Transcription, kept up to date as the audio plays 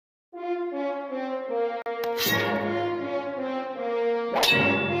All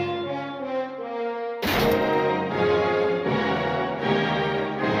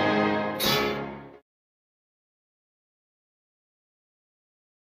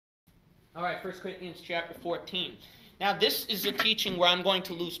right, 1 Corinthians chapter 14. Now, this is a teaching where I'm going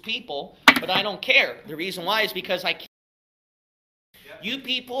to lose people, but I don't care. The reason why is because I can't. You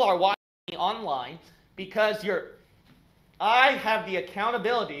people are watching me online because I have the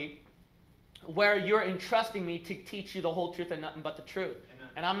accountability where you're entrusting me to teach you the whole truth and nothing but the truth. Amen.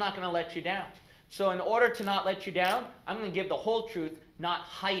 And I'm not going to let you down. So in order to not let you down, I'm going to give the whole truth, not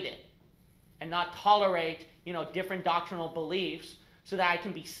hide it, and not tolerate, different doctrinal beliefs, so that I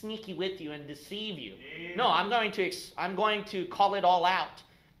can be sneaky with you and deceive you. Amen. No, I'm going to call it all out,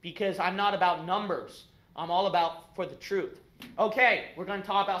 because I'm not about numbers. I'm all about for the truth. Okay, we're going to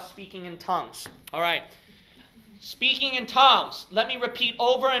talk about speaking in tongues. All right. Speaking in tongues. Let me repeat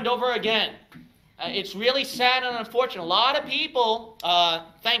over and over again. It's really sad and unfortunate. A lot of people,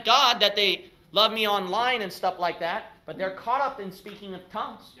 thank God that they love me online and stuff like that, but they're caught up in speaking of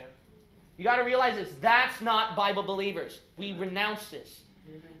tongues. Yep. You got to realize this. That's not Bible believers. We renounce this.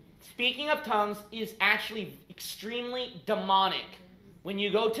 Speaking of tongues is actually extremely demonic. When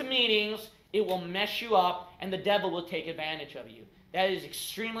you go to meetings, it will mess you up, and the devil will take advantage of you. That is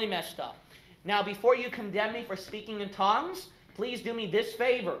extremely messed up. Now, before you condemn me for speaking in tongues, please do me this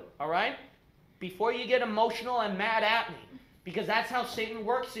favor, all right? Before you get emotional and mad at me, because that's how Satan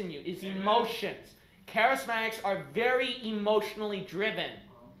works in you, is emotions. Charismatics are very emotionally driven.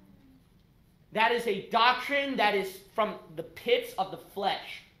 That is a doctrine that is from the pits of the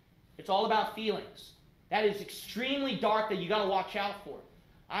flesh. It's all about feelings. That is extremely dark that you got to watch out for.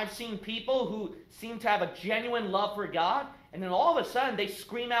 I've seen people who seem to have a genuine love for God, and then all of a sudden they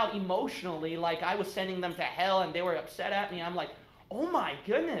scream out emotionally like I was sending them to hell and they were upset at me. I'm like, oh my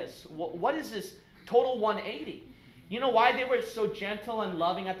goodness, what is this total 180? You know why they were so gentle and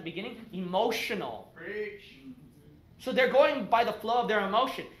loving at the beginning? Emotional. Preach. So they're going by the flow of their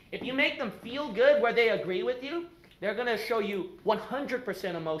emotion. If you make them feel good where they agree with you, they're going to show you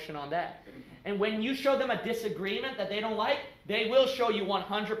 100% emotion on that. And when you show them a disagreement that they don't like, they will show you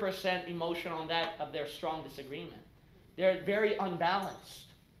 100% emotion on that of their strong disagreement. They're very unbalanced.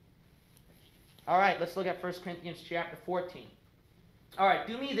 All right, let's look at 1 Corinthians chapter 14. All right,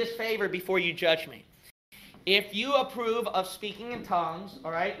 do me this favor before you judge me. If you approve of speaking in tongues,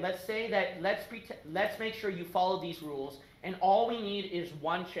 all right, let's say that, let's make sure you follow these rules, and all we need is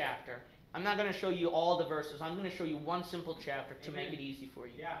one chapter. I'm not going to show you all the verses. I'm going to show you one simple chapter to make it easy for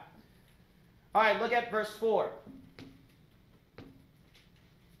you. Yeah. All right, look at verse 4.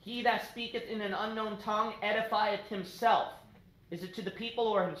 He that speaketh in an unknown tongue edifieth himself. Is it to the people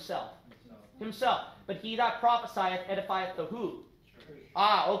or himself? Himself. But he that prophesieth edifieth the who? Church.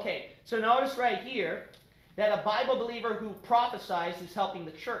 Okay. So notice right here that a Bible believer who prophesies is helping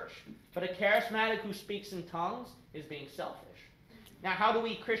the church. But a charismatic who speaks in tongues is being selfish. Now, how do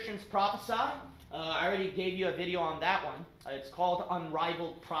we Christians prophesy? I already gave you a video on that one. It's called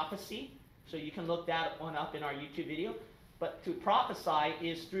Unrivaled Prophecy. So you can look that one up in our YouTube video. But to prophesy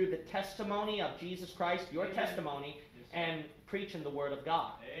is through the testimony of Jesus Christ, your Amen. Testimony, and preaching the Word of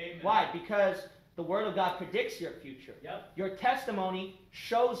God. Amen. Why? Because the Word of God predicts your future. Yep. Your testimony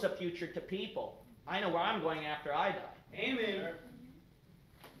shows the future to people. I know where I'm going after I die. Amen.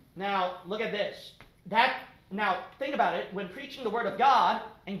 Now, look at this. Now, think about it. When preaching the Word of God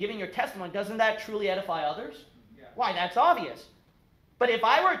and giving your testimony, doesn't that truly edify others? Yeah. Why? That's obvious. But if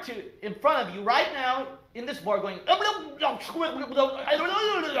I were to, in front of you right now, in this board going,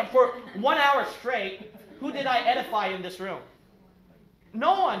 for 1 hour straight, who did I edify in this room?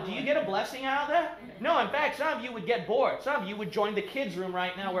 No one. Do you get a blessing out of that? No, in fact, some of you would get bored. Some of you would join the kids' room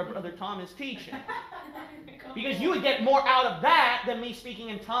right now where Brother Tom is teaching. Because you would get more out of that than me speaking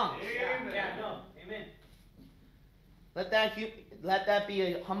in tongues. Yeah, no. Amen. Let that be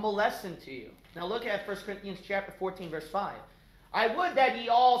a humble lesson to you. Now look at 1 Corinthians chapter 14, verse 5. I would that ye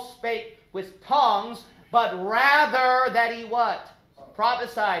all spake with tongues, but rather that he what?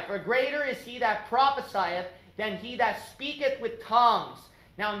 Prophesied. For greater is he that prophesieth than he that speaketh with tongues.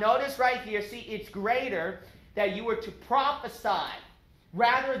 Now notice right here, see, it's greater that you were to prophesy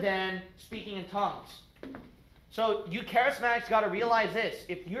rather than speaking in tongues. So you charismatics got to realize this.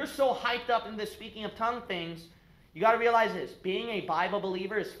 If you're so hyped up in this speaking of tongue things, you got to realize this. Being a Bible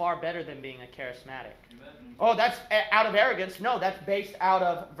believer is far better than being a charismatic. Amen. Oh, that's out of arrogance. No, that's based out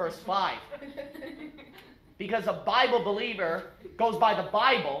of verse 5. Because a Bible believer goes by the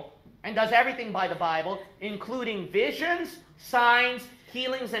Bible and does everything by the Bible, including visions, signs,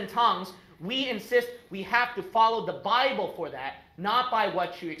 healings, and tongues. We insist we have to follow the Bible for that, not by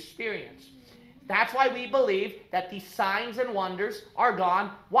what you experience. That's why we believe that these signs and wonders are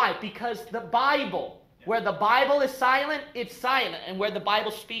gone. Why? Because the Bible, where the Bible is silent, it's silent. And where the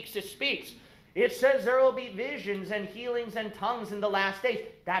Bible speaks, it speaks. It says there will be visions and healings and tongues in the last days.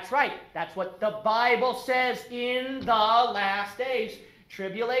 That's right. That's what the Bible says in the last days.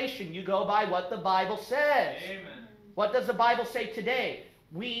 Tribulation. You go by what the Bible says. Amen. What does the Bible say today?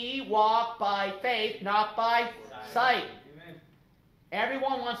 We walk by faith, not by sight. Amen.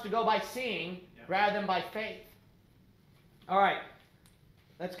 Everyone wants to go by seeing rather than by faith. All right.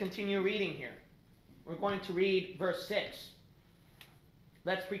 Let's continue reading here. We're going to read verse 6.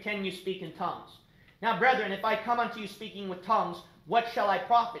 Let's pretend you speak in tongues. Now, brethren, if I come unto you speaking with tongues, what shall I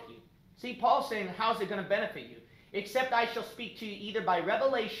profit you? See, Paul's saying, how's it going to benefit you? Except I shall speak to you either by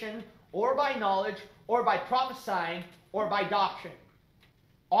revelation, or by knowledge, or by prophesying, or by doctrine.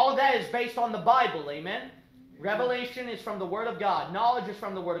 All of that is based on the Bible, amen? Revelation is from the Word of God. Knowledge is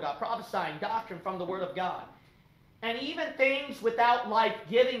from the Word of God. Prophesying, doctrine from the Word of God. And even things without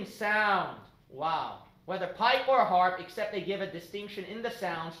life-giving sound. Wow. Whether pipe or harp, except they give a distinction in the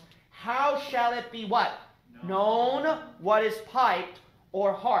sounds, how shall it be what? Known what is piped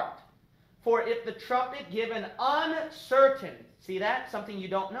or harped. For if the trumpet give an uncertain, see that? Something you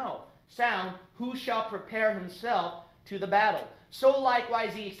don't know, sound, who shall prepare himself to the battle? So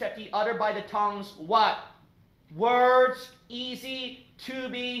likewise except ye utter by the tongues what? Words easy to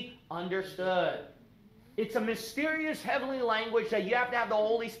be understood. It's a mysterious heavenly language that you have to have the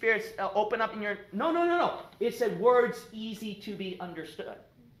Holy Spirit open up in your... No. It said words easy to be understood.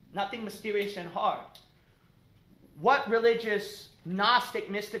 Nothing mysterious and hard. What religious,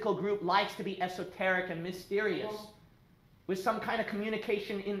 Gnostic, mystical group likes to be esoteric and mysterious? With some kind of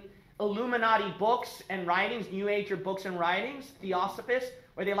communication in Illuminati books and writings, New Ager books and writings, Theosophists,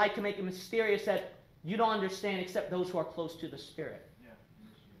 where they like to make it mysterious that you don't understand except those who are close to the Spirit.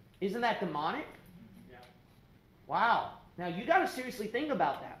 Isn't that demonic? Wow. Now, you got to seriously think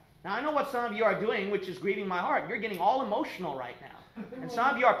about that. Now, I know what some of you are doing, which is grieving my heart. You're getting all emotional right now. And some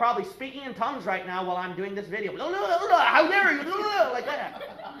of you are probably speaking in tongues right now while I'm doing this video. How dare you? Like that.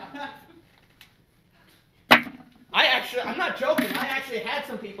 I'm not joking. I actually had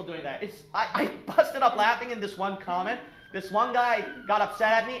some people doing that. I busted up laughing in this one comment. This one guy got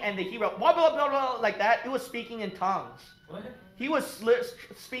upset at me, and he wrote, blah, blah, blah, blah, like that. It was speaking in tongues. What? He was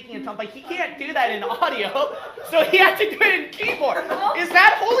speaking in tongues, but he can't do that in audio, so he had to do it in keyboard. Is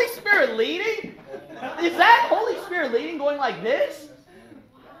that Holy Spirit leading? Is that Holy Spirit leading, going like this?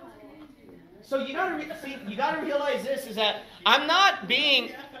 So you gotta realize this is that I'm not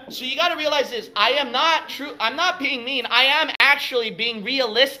being. So you gotta realize this. I'm not being mean. I am actually being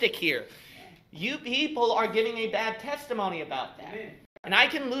realistic here. You people are giving a bad testimony about that. And I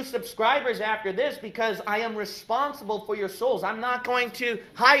can lose subscribers after this because I am responsible for your souls. I'm not going to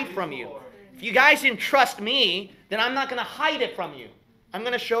hide from you. If you guys didn't trust me, then I'm not going to hide it from you. I'm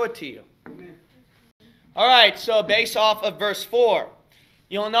going to show it to you. All right, so based off of verse 4,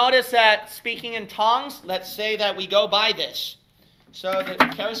 you'll notice that speaking in tongues, let's say that we go by this. So the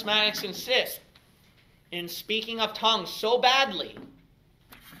charismatics insist in speaking of tongues so badly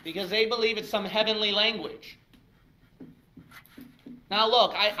because they believe it's some heavenly language. Now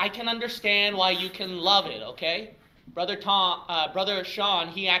look, I can understand why you can love it, okay? Brother Sean,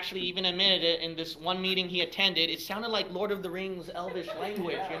 he actually even admitted it in this one meeting he attended. It sounded like Lord of the Rings elvish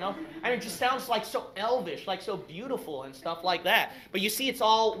language, you know? And it just sounds like so elvish, like so beautiful and stuff like that. But you see, it's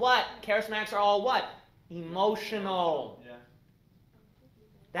all what? Charismatics are all what? Emotional. Yeah.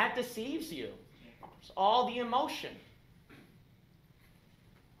 That deceives you. It's all the emotion.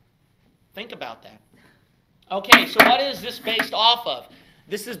 Think about that. Okay, so what is this based off of?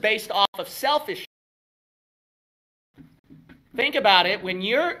 This is based off of selfishness. Think about it.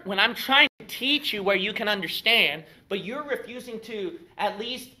 When I'm trying to teach you where you can understand, but you're refusing to at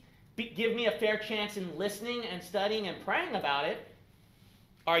least give me a fair chance in listening and studying and praying about it,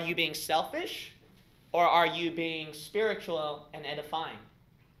 are you being selfish or are you being spiritual and edifying?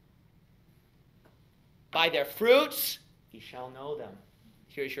 By their fruits, ye shall know them.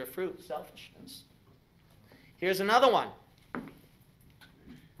 Here's your fruit, selfishness. Here's another one.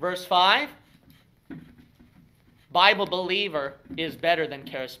 Verse 5. Bible believer is better than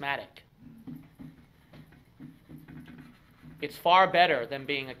charismatic. It's far better than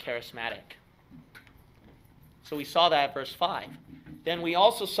being a charismatic. So we saw that at verse 5. Then we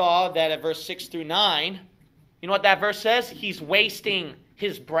also saw that at verse 6 through 9, you know what that verse says? He's wasting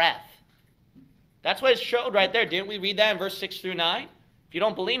his breath. That's what it showed right there. Didn't we read that in verse 6 through 9? If you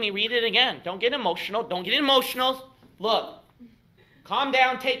don't believe me, read it again. Don't get emotional. Don't get emotional. Look. Calm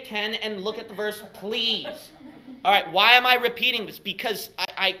down, take 10, and look at the verse, please. All right, why am I repeating this? Because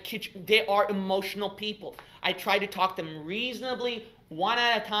they are emotional people. I try to talk them reasonably, one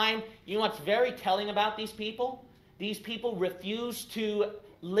at a time. You know what's very telling about these people? These people refuse to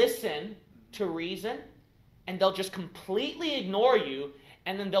listen to reason, and they'll just completely ignore you,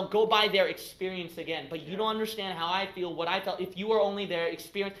 and then they'll go by their experience again. But you don't understand how I feel, what I felt. If you were only their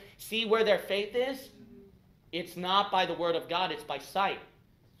experience, see where their faith is? It's not by the word of God, it's by sight.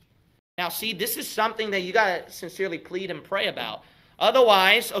 Now, see, this is something that you got to sincerely plead and pray about.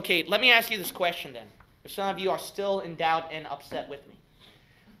 Otherwise, okay, let me ask you this question then. If some of you are still in doubt and upset with me.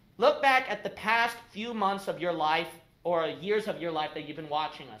 Look back at the past few months of your life or years of your life that you've been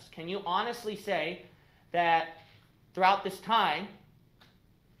watching us. Can you honestly say that throughout this time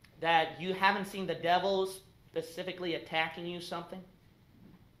that you haven't seen the devil specifically attacking you something?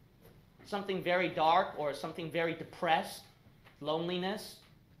 Something very dark or something very depressed, loneliness,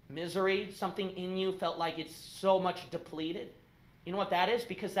 misery, something in you felt like it's so much depleted. You know what that is?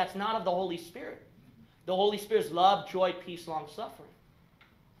 Because that's not of the Holy Spirit. The Holy Spirit's love, joy, peace, long-suffering.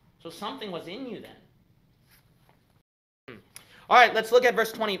 So something was in you then. All right, let's look at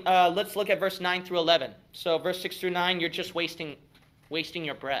verse 20. Let's look at verse 9 through 11. So verse 6 through 9, you're just wasting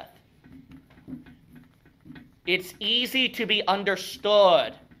your breath. It's easy to be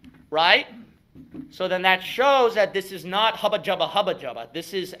understood, right? So then that shows that this is not hubba jubba.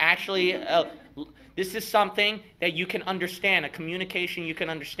 This is actually, this is something that you can understand, a communication you can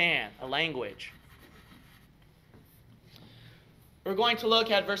understand, a language. We're going to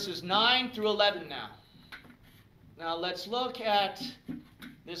look at verses 9 through 11 now. Now let's look at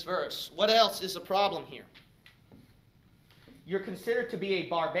this verse. What else is a problem here? You're considered to be a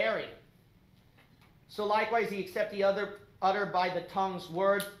barbarian. So likewise, ye accept the other utter by the tongue's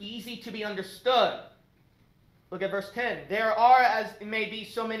words, easy to be understood. Look at verse 10. There are, as it may be,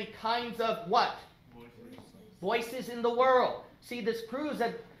 so many kinds of what? Voices in the world. See, this proves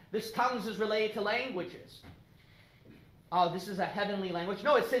that this tongues is related to languages. Oh, this is a heavenly language.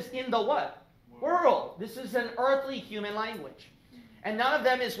 No, it says in the what? World. This is an earthly human language. And none of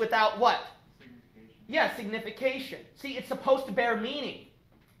them is without what? Yeah, signification. See, it's supposed to bear meaning.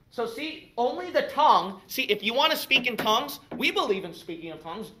 So see, only the tongue, see, if you want to speak in tongues, we believe in speaking in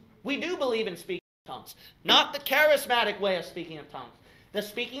tongues. We do believe in speaking in tongues. Not the charismatic way of speaking in tongues. The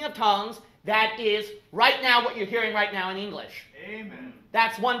speaking of tongues, that is right now what you're hearing right now in English. Amen.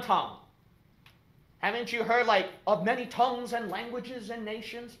 That's one tongue. Haven't you heard like of many tongues and languages and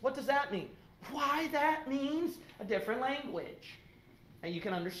nations? What does that mean? Why, that means a different language. And you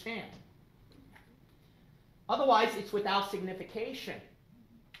can understand. Otherwise, it's without signification.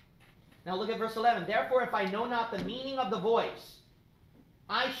 Now look at verse 11. Therefore, if I know not the meaning of the voice,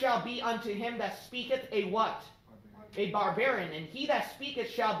 I shall be unto him that speaketh a what? A barbarian. And he that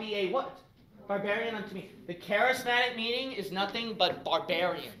speaketh shall be a what? Barbarian unto me. The charismatic meaning is nothing but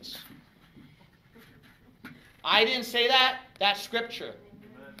barbarians. I didn't say that. That's scripture.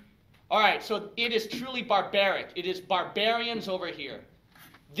 All right, so it is truly barbaric. It is barbarians over here.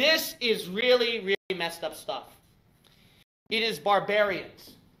 This is really, really messed up stuff. It is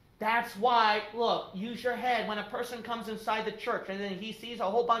barbarians. That's why, look, use your head. When a person comes inside the church and then he sees a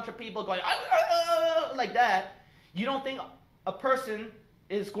whole bunch of people going like that, you don't think a person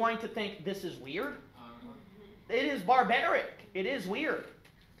is going to think this is weird? It is barbaric. It is weird.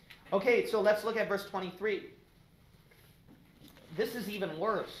 Okay, so let's look at verse 23. This is even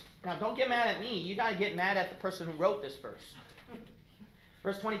worse. Now, don't get mad at me. You got to get mad at the person who wrote this verse.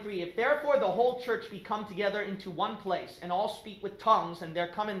 Verse 23, if therefore the whole church be come together into one place, and all speak with tongues, and there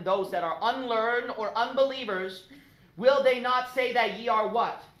come in those that are unlearned or unbelievers, will they not say that ye are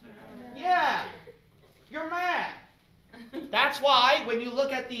what? Yeah, you're mad. That's why when you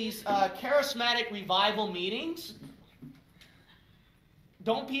look at these charismatic revival meetings,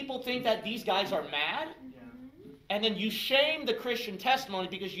 don't people think that these guys are mad? And then you shame the Christian testimony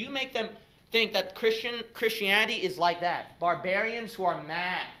because you make them think that Christianity is like that. Barbarians who are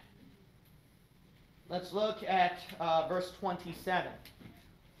mad. Let's look at verse 27.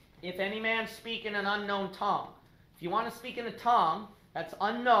 If any man speak in an unknown tongue. If you want to speak in a tongue that's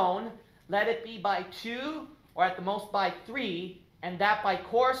unknown, let it be by 2 or at the most by 3, and that by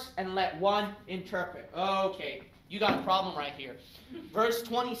course, and let one interpret. Okay, you got a problem right here. Verse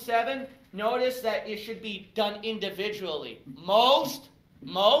 27, notice that it should be done individually. Most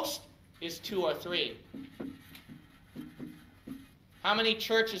is 2 or 3. How many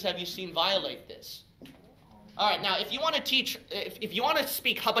churches have you seen violate this? All right, now if you want to teach, if you want to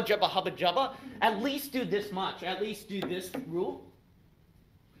speak hubba jubba, at least do this much. At least do this rule.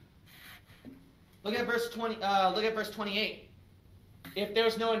 Look at verse 20. Look at verse 28. If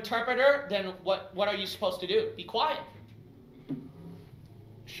there's no interpreter, then what are you supposed to do? Be quiet.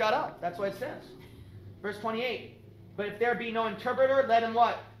 Shut up. That's what it says. Verse 28. But if there be no interpreter, let him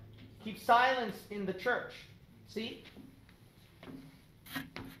what? Keep silence in the church. See?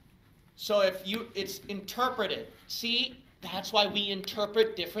 So it's interpreted. See? That's why we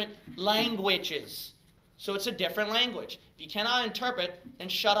interpret different languages. So it's a different language. If you cannot interpret, then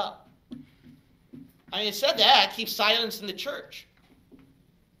shut up. I mean, it said that. Keep silence in the church.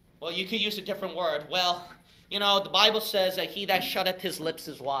 Well, you could use a different word. Well, the Bible says that he that shutteth his lips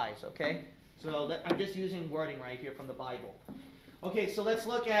is wise, okay? So I'm just using wording right here from the Bible. Okay, so let's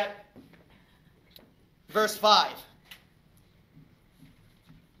look at verse 5.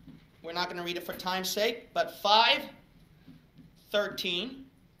 We're not going to read it for time's sake, but 5, 13,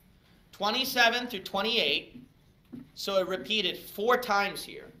 27 through 28. So it repeated 4 times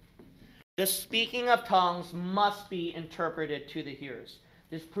here. The speaking of tongues must be interpreted to the hearers.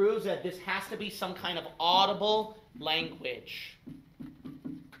 This proves that this has to be some kind of audible language.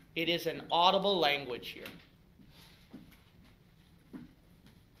 It is an audible language here.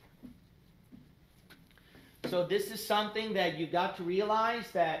 So this is something that you got to realize,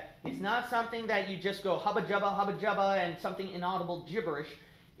 that it's not something that you just go hubba jubba, and something inaudible gibberish.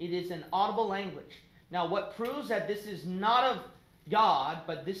 It is an audible language. Now, what proves that this is not of God,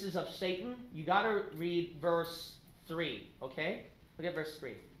 but this is of Satan, you got to read verse 3, okay? Look at verse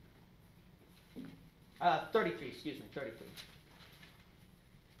 3. 33.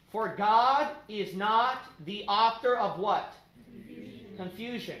 For God is not the author of what?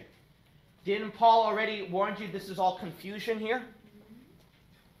 Confusion. Didn't Paul already warn you this is all confusion here?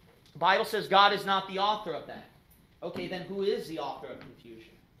 The Bible says God is not the author of that. Okay, then who is the author of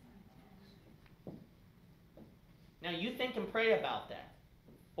confusion? Now you think and pray about that.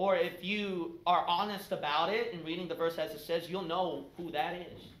 Or if you are honest about it and reading the verse as it says, you'll know who that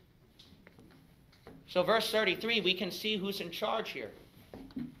is. So verse 33, we can see who's in charge here.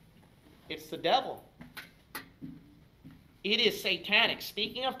 It's the devil. It is satanic.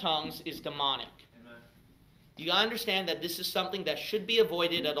 Speaking of tongues is demonic. Amen. You understand that this is something that should be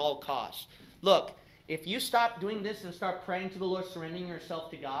avoided at all costs. Look, if you stop doing this and start praying to the Lord, surrendering yourself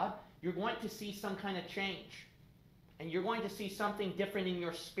to God, you're going to see some kind of change. And you're going to see something different in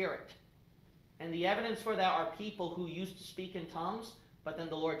your spirit. And the evidence for that are people who used to speak in tongues, but then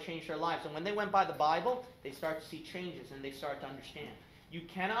the Lord changed their lives. And when they went by the Bible, they start to see changes and they start to understand. You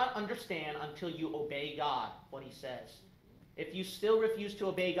cannot understand until you obey God, what He says. If you still refuse to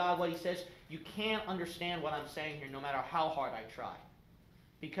obey God, what He says, you can't understand what I'm saying here, no matter how hard I try.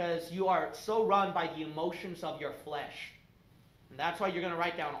 Because you are so run by the emotions of your flesh. And that's why you're going to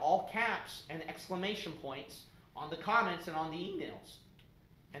write down all caps and exclamation points on the comments and on the emails.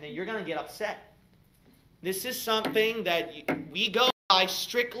 And then you're going to get upset. This is something that we go by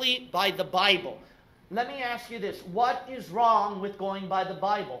strictly by the Bible. Let me ask you this. What is wrong with going by the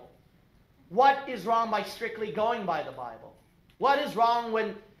Bible? What is wrong by strictly going by the Bible? What is wrong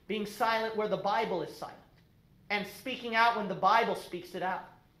when being silent where the Bible is silent? And speaking out when the Bible speaks it out?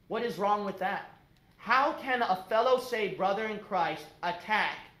 What is wrong with that? How can a fellow saved brother in Christ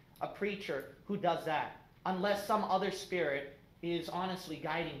attack a preacher who does that? Unless some other spirit is honestly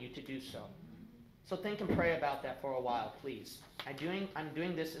guiding you to do so. So think and pray about that for a while, please. I'm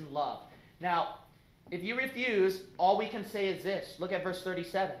doing this in love. Now, if you refuse, all we can say is this. Look at verse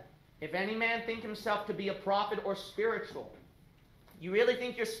 37. If any man think himself to be a prophet or spiritual, you really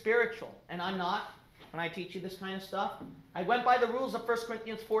think you're spiritual, and I'm not when I teach you this kind of stuff? I went by the rules of 1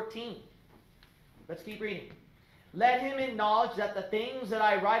 Corinthians 14. Let's keep reading. Let him acknowledge that the things that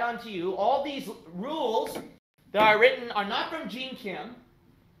I write unto you, all these rules that are written are not from Gene Kim.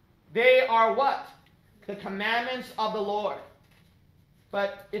 They are what? The commandments of the Lord.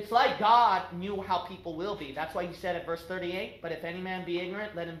 But it's like God knew how people will be. That's why He said at verse 38, but if any man be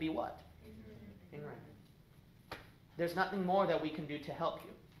ignorant, let him be what? Ignorant. There's nothing more that we can do to help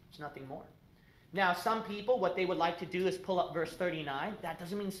you. There's nothing more. Now, some people, what they would like to do is pull up verse 39. That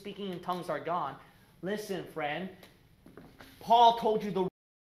doesn't mean speaking in tongues are gone. Listen, friend. Paul told you the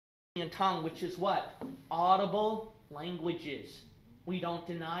in tongue, which is what? Audible languages. We don't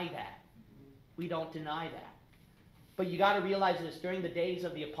deny that. We don't deny that. But you got to realize this. During the days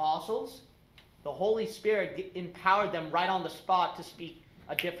of the apostles, the Holy Spirit empowered them right on the spot to speak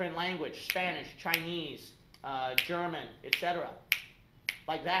a different language. Spanish, Chinese, German, etc.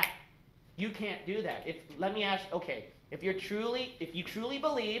 Like that. You can't do that. Let me ask, okay, if you truly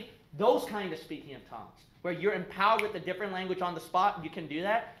believe those kind of speaking of tongues, where you're empowered with a different language on the spot, you can do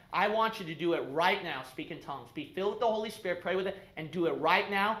that. I want you to do it right now, speak in tongues. Be filled with the Holy Spirit, pray with it, and do it right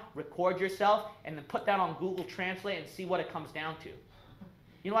now. Record yourself, and then put that on Google Translate and see what it comes down to.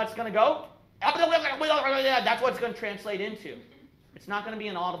 You know what it's going to go? That's what it's going to translate into. It's not going to be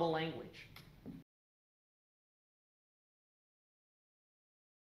an audible language.